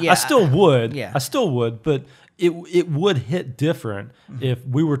mean, yeah, I still would. Yeah. I still would, but it would hit different if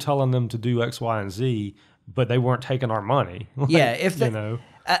we were telling them to do X, Y, and Z, but they weren't taking our money. Yeah, if they,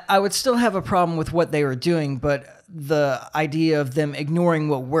 I would still have a problem with what they were doing, but the idea of them ignoring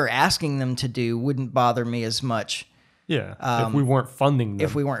what we're asking them to do wouldn't bother me as much. Yeah, if we weren't funding them.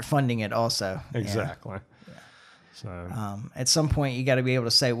 If we weren't funding it also. Exactly. Yeah. So at some point, you got to be able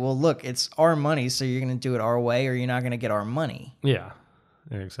to say, well, look, it's our money, so you're going to do it our way, or you're not going to get our money. Yeah,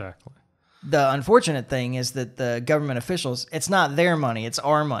 exactly. The unfortunate thing is that the government officials, it's not their money, it's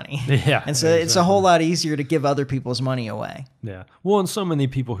our money. Yeah. And so it's a whole lot easier to give other people's money away. Yeah. Well, and so many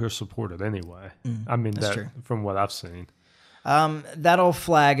people here support it anyway. I mean, that's true. From what I've seen. That'll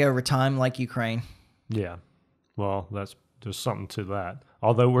flag over time like Ukraine. Yeah. Well, there's something to that.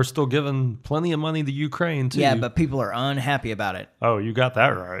 Although we're still giving plenty of money to Ukraine, too. Yeah, but people are unhappy about it. Oh, you got that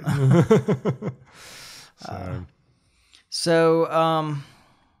right.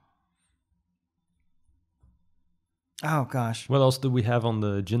 Oh gosh. What else do we have on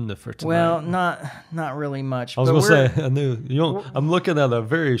the agenda for tonight? Well, not really much. I was going to say, I knew I'm looking at a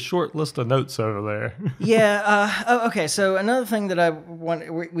very short list of notes over there. Yeah. Okay. So another thing that I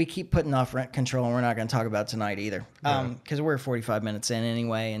want, we keep putting off rent control, and we're not going to talk about tonight either, because we're 45 minutes in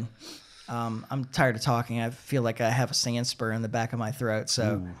anyway, and I'm tired of talking. I feel like I have a sand spur in the back of my throat.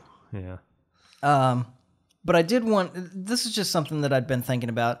 So. Ooh, yeah. But I did want. This is just something that I'd been thinking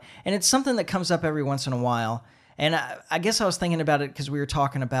about, and it's something that comes up every once in a while. And I guess I was thinking about it because we were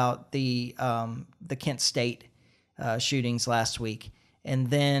talking about the Kent State shootings last week, and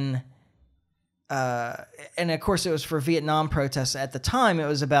then and of course it was for Vietnam protests. At the time, it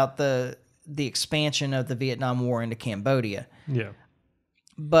was about the expansion of the Vietnam War into Cambodia. Yeah.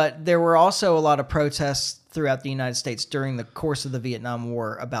 But there were also a lot of protests throughout the United States during the course of the Vietnam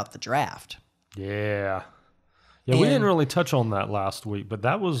War about the draft. Yeah. Yeah, we didn't really touch on that last week, but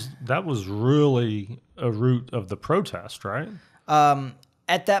that was really a root of the protest, right?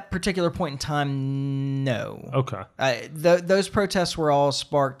 At that particular point in time, no. Okay. Those protests were all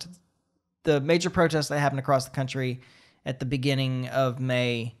sparked. The major protests that happened across the country at the beginning of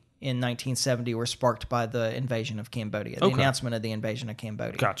May in 1970 were sparked by the invasion of Cambodia, the announcement of the invasion of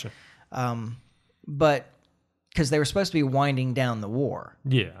Cambodia. Gotcha. But because they were supposed to be winding down the war.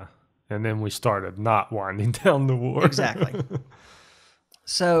 Yeah. And then we started not winding down the war. Exactly.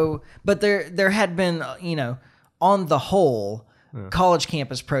 So, but there had been, on the whole, college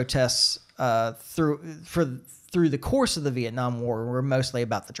campus protests through the course of the Vietnam War were mostly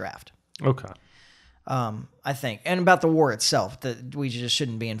about the draft. Okay. I think, and about the war itself, that we just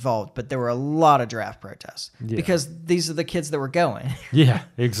shouldn't be involved. But there were a lot of draft protests because these are the kids that were going. Yeah,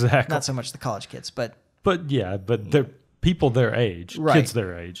 exactly. Not so much the college kids, but they're people their age, right. Kids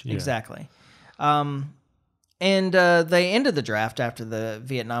their age. Yeah. Exactly. And they ended the draft after the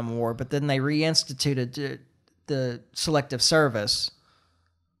Vietnam War, but then they reinstituted the selective service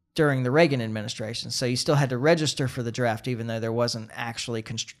during the Reagan administration. So you still had to register for the draft, even though there wasn't actually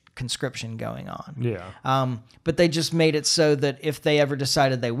conscription going on. Yeah. But they just made it so that if they ever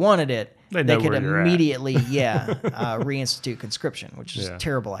decided they wanted it, they could immediately, reinstitute conscription, which is a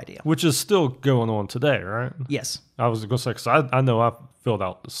terrible idea. Which is still going on today, right? Yes. I was going to say, because I know I filled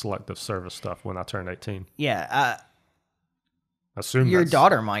out the selective service stuff when I turned 18. Yeah. Assume your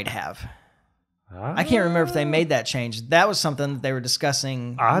daughter might have. I can't remember if they made that change. That was something that they were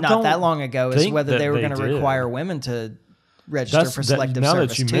discussing not that long ago, is whether they were going to require women to register for selective service. Now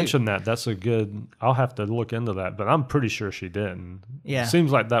that you mentioned that, that's a good. I'll have to look into that, but I'm pretty sure she didn't. Yeah,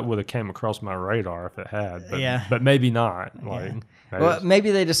 seems like that would have came across my radar if it had. But, but maybe not. Like, well,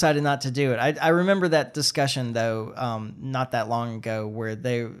 maybe they decided not to do it. I remember that discussion though, not that long ago, where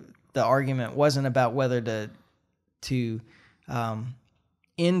the argument wasn't about whether to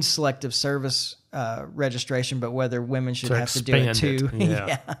end selective service registration, but whether women should have to do it too.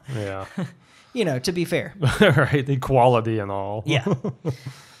 Yeah. To be fair. Right, equality and all. Yeah.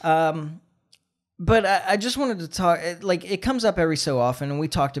 But I just wanted to talk, it comes up every so often, and we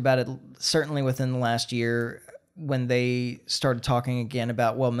talked about it certainly within the last year when they started talking again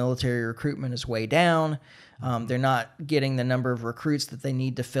about, military recruitment is way down. They're not getting the number of recruits that they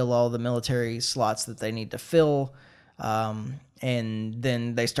need to fill all the military slots that they need to fill. And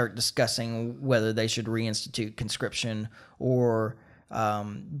then they start discussing whether they should reinstitute conscription or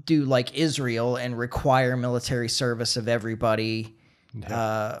do like Israel and require military service of everybody,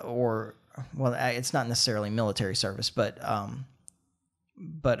 it's not necessarily military service, but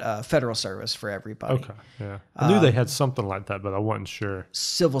federal service for everybody. Okay, yeah. I knew they had something like that, but I wasn't sure.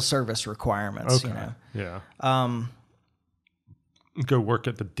 Civil service requirements, Yeah. Go work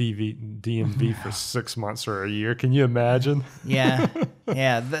at the DMV for 6 months or a year. Can you imagine? Yeah.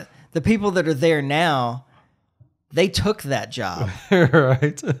 The people that are there now, they took that job.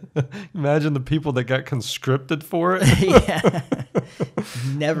 Right. Imagine the people that got conscripted for it. Yeah.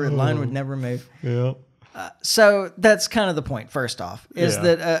 Line would never move. Yeah. So that's kind of the point, first off, is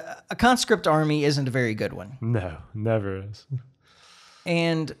that a conscript army isn't a very good one. No, never is.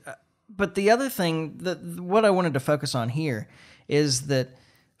 And, but the other thing, what I wanted to focus on here is that,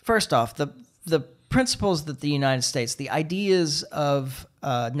 first off, the principles that the United States, the ideas of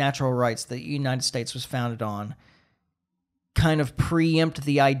natural rights that the United States was founded on, kind of preempt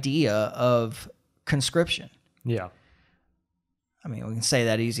the idea of conscription. Yeah. I mean, we can say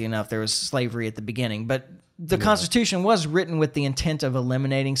that easy enough. There was slavery at the beginning, but the Constitution was written with the intent of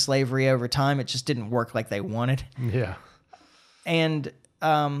eliminating slavery over time. It just didn't work like they wanted. Yeah. And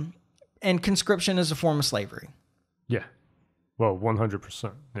conscription is a form of slavery. Yeah. Well,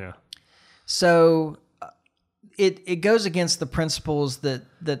 100%. Yeah. So it goes against the principles that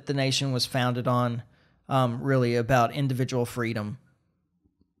the nation was founded on, really about individual freedom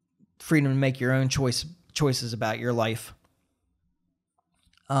to make your own choices about your life.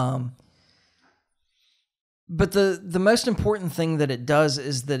 But the most important thing that it does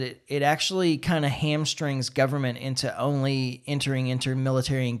is that it actually kind of hamstrings government into only entering into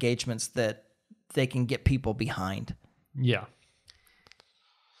military engagements that they can get people behind. Yeah.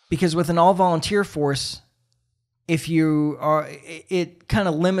 Because with an all-volunteer force, it kind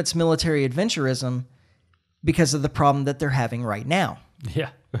of limits military adventurism because of the problem that they're having right now. Yeah.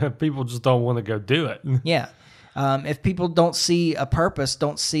 People just don't want to go do it. Yeah. If people don't see a purpose,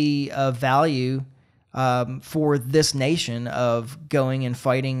 don't see a value for this nation of going and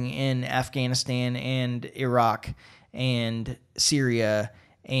fighting in Afghanistan and Iraq and Syria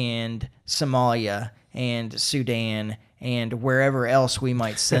and Somalia and Sudan and wherever else we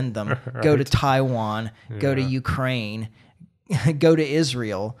might send them, Right. Go to Taiwan, go to Ukraine, go to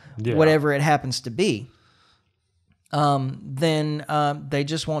Israel, whatever it happens to be, then they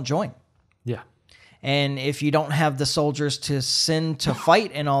just won't join. Yeah. And if you don't have the soldiers to send to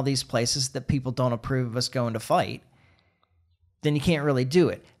fight in all these places that people don't approve of us going to fight, then you can't really do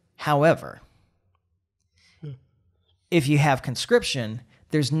it. However, if you have conscription,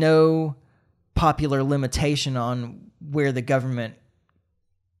 there's no popular limitation on where the government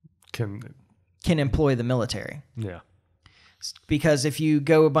can employ the military. Yeah. Because if you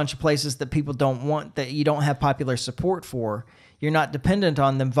go a bunch of places that people don't want, that you don't have popular support for, you're not dependent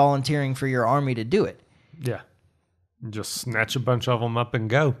on them volunteering for your army to do it. Yeah. Just snatch a bunch of them up and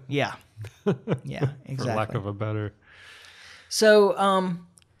go. Yeah. Yeah, exactly. For lack of a better. So,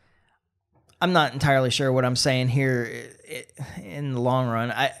 I'm not entirely sure what I'm saying here in the long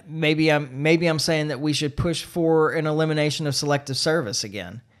run. Maybe I'm saying that we should push for an elimination of selective service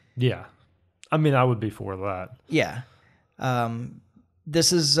again. Yeah. I mean, I would be for that. Yeah.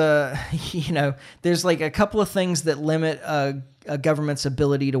 This is, there's like a couple of things that limit a government's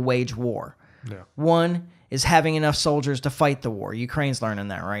ability to wage war. Yeah. One is having enough soldiers to fight the war. Ukraine's learning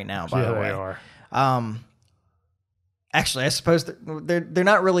that right now, by the way. Yeah, they are. Actually, I suppose they're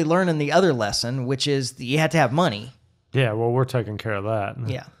not really learning the other lesson, which is that you have to have money. Yeah, well, we're taking care of that.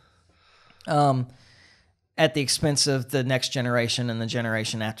 Yeah. At the expense of the next generation and the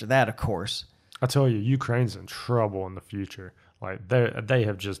generation after that, of course. I tell you, Ukraine's in trouble in the future. Like they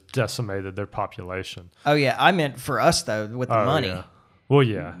have just decimated their population. Oh yeah, I meant for us though with the money. Yeah. Well,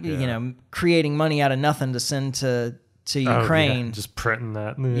 yeah. You know, creating money out of nothing to send to Ukraine. Yeah. Just printing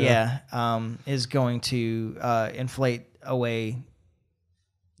that. Is going to inflate away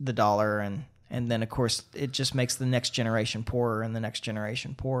the dollar, and then of course it just makes the next generation poorer and the next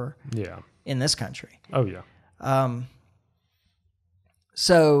generation poorer. Yeah. In this country. Oh yeah.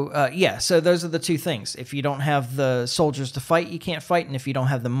 So those are the two things. If you don't have the soldiers to fight, you can't fight. And if you don't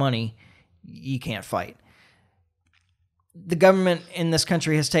have the money, you can't fight. The government in this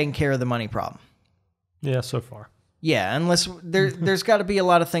country has taken care of the money problem. Yeah, so far. Yeah, unless there's got to be a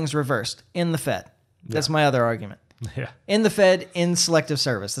lot of things reversed in the Fed. That's my other argument. Yeah. In the Fed, in selective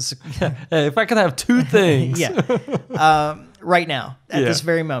service. This Hey, if I could have two things. right now, at this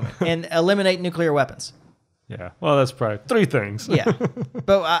very moment. And eliminate nuclear weapons. Yeah, well, that's probably three things. Yeah,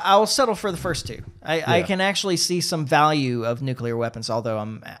 but I'll settle for the first two. I can actually see some value of nuclear weapons, although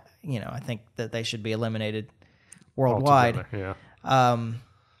I think that they should be eliminated worldwide. Altogether, yeah.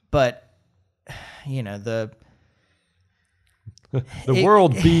 But the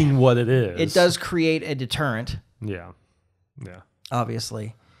world being what it is, it does create a deterrent. Yeah.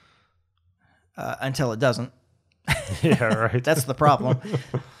 Obviously, until it doesn't. Yeah, right. That's the problem.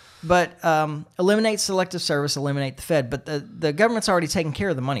 But eliminate selective service, eliminate the Fed. But the government's already taken care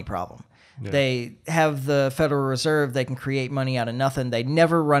of the money problem. Yeah. They have the Federal Reserve. They can create money out of nothing. They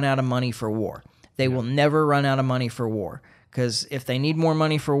never run out of money for war. They will never run out of money for war. Because if they need more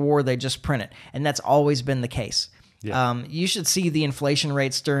money for war, they just print it. And that's always been the case. Yeah. You should see the inflation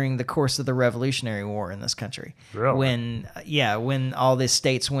rates during the course of the Revolutionary War in this country. Really? When all the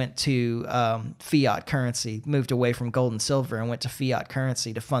states went to fiat currency, moved away from gold and silver and went to fiat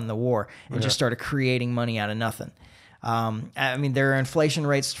currency to fund the war and just started creating money out of nothing. I mean, there are inflation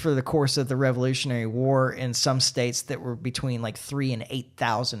rates for the course of the Revolutionary War in some states that were between like 3,000 and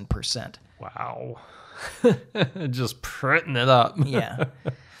 8,000%. Wow. Just printing it up. Yeah.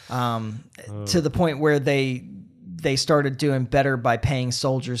 To the point where they started doing better by paying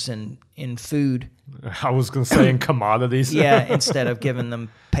soldiers in food. I was going to say in commodities. Yeah, instead of giving them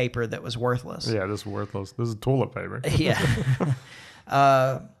paper that was worthless. Yeah, this is worthless. This is toilet paper. Yeah.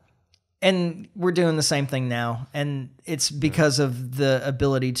 And we're doing the same thing now. And it's because of the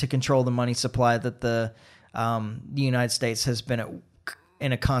ability to control the money supply that the United States has been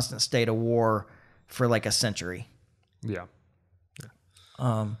in a constant state of war for like a century. Yeah.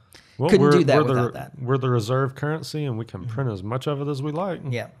 Well, couldn't do that without that. We're the reserve currency, and we can print as much of it as we like.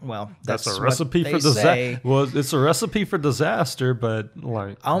 Yeah, well, that's a recipe for disaster. Well, it's a recipe for disaster, but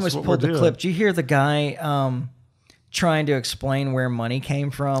like I almost pulled the clip. Did you hear the guy trying to explain where money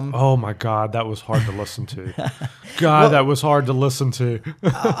came from? Oh my God, that was hard to listen to. That was hard to listen to.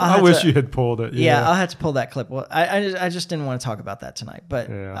 I wish you had pulled it. Yeah, I'll have to pull that clip. Well, I just didn't want to talk about that tonight,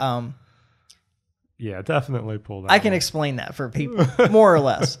 but Yeah, definitely pull that. I can explain that for people, more or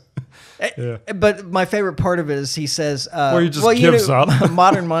less. Yeah. But my favorite part of it is he says, he just gives up.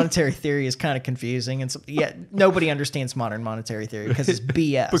 Modern monetary theory is kind of confusing. And so, nobody understands modern monetary theory because it's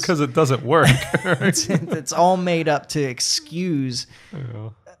BS. Because it doesn't work. It's all made up to excuse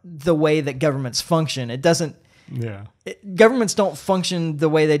the way that governments function. It doesn't. Yeah. Governments don't function the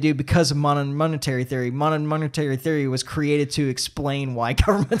way they do because of modern monetary theory. Modern monetary theory was created to explain why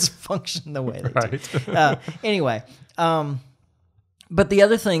governments function the way they do. Anyway, but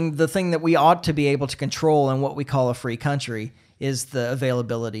the thing that we ought to be able to control in what we call a free country is the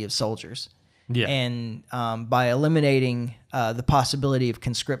availability of soldiers. Yeah. And by eliminating the possibility of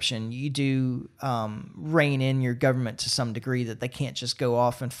conscription, you do rein in your government to some degree that they can't just go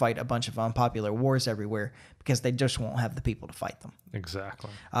off and fight a bunch of unpopular wars everywhere because they just won't have the people to fight them. Exactly.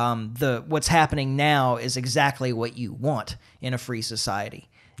 What's happening now is exactly what you want in a free society.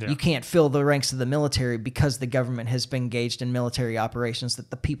 Yeah. You can't fill the ranks of the military because the government has been engaged in military operations that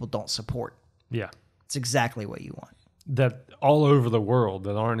the people don't support. Yeah. It's exactly what you want. That all over the world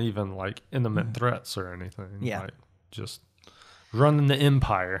that aren't even like imminent threats or anything. Yeah. Like just running the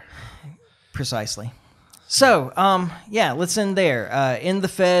empire. Precisely. So, let's end there. End the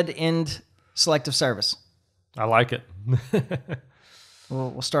Fed, end selective service. I like it.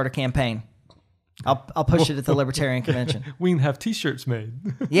 We'll start a campaign. I'll push it at the Libertarian Convention. We can have T-shirts made.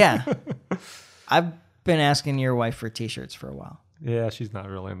 Yeah. I've been asking your wife for T-shirts for a while. Yeah, she's not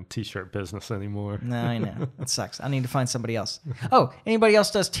really in the T-shirt business anymore. No, I know. It sucks. I need to find somebody else. Oh, anybody else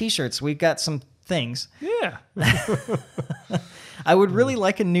does T-shirts? We've got some things. Yeah. I would really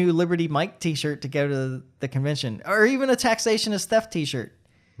like a new Liberty Mike T-shirt to go to the convention, or even a Taxation is Theft T-shirt.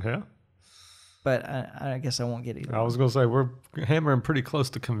 Yeah. But I guess I won't get either. I was going to say, we're hammering pretty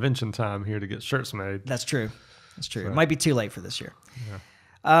close to convention time here to get shirts made. That's true. That's true. So. It might be too late for this year.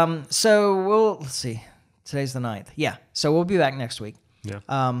 Yeah. So let's see. Today's the 9th. Yeah. So we'll be back next week. Yeah.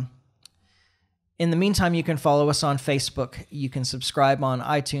 In the meantime, you can follow us on Facebook. You can subscribe on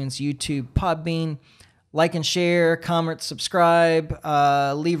iTunes, YouTube, Podbean. Like and share, comment, subscribe,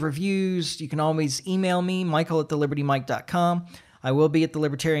 leave reviews. You can always email me, michael@thelibertymike.com. I will be at the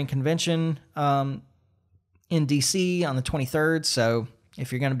Libertarian Convention in D.C. on the 23rd. So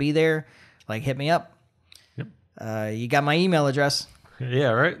if you're going to be there, hit me up. Yep. You got my email address.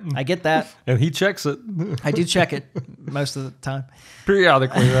 Yeah, right? I get that. And he checks it. I do check it most of the time.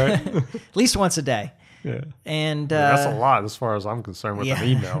 Periodically, right? At least once a day. Yeah. And that's a lot as far as I'm concerned with an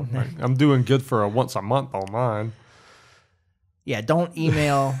email. I'm doing good for a once a month on mine. Yeah, don't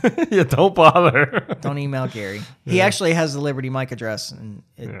email. Yeah, don't bother. Don't email Gary. He actually has the Liberty Mike address, and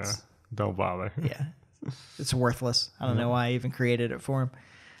it's don't bother. Yeah, it's worthless. I don't know why I even created it for him.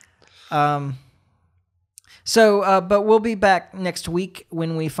 But we'll be back next week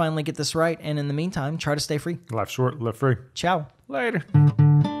when we finally get this right. And in the meantime, try to stay free. Life short, live free. Ciao. Later.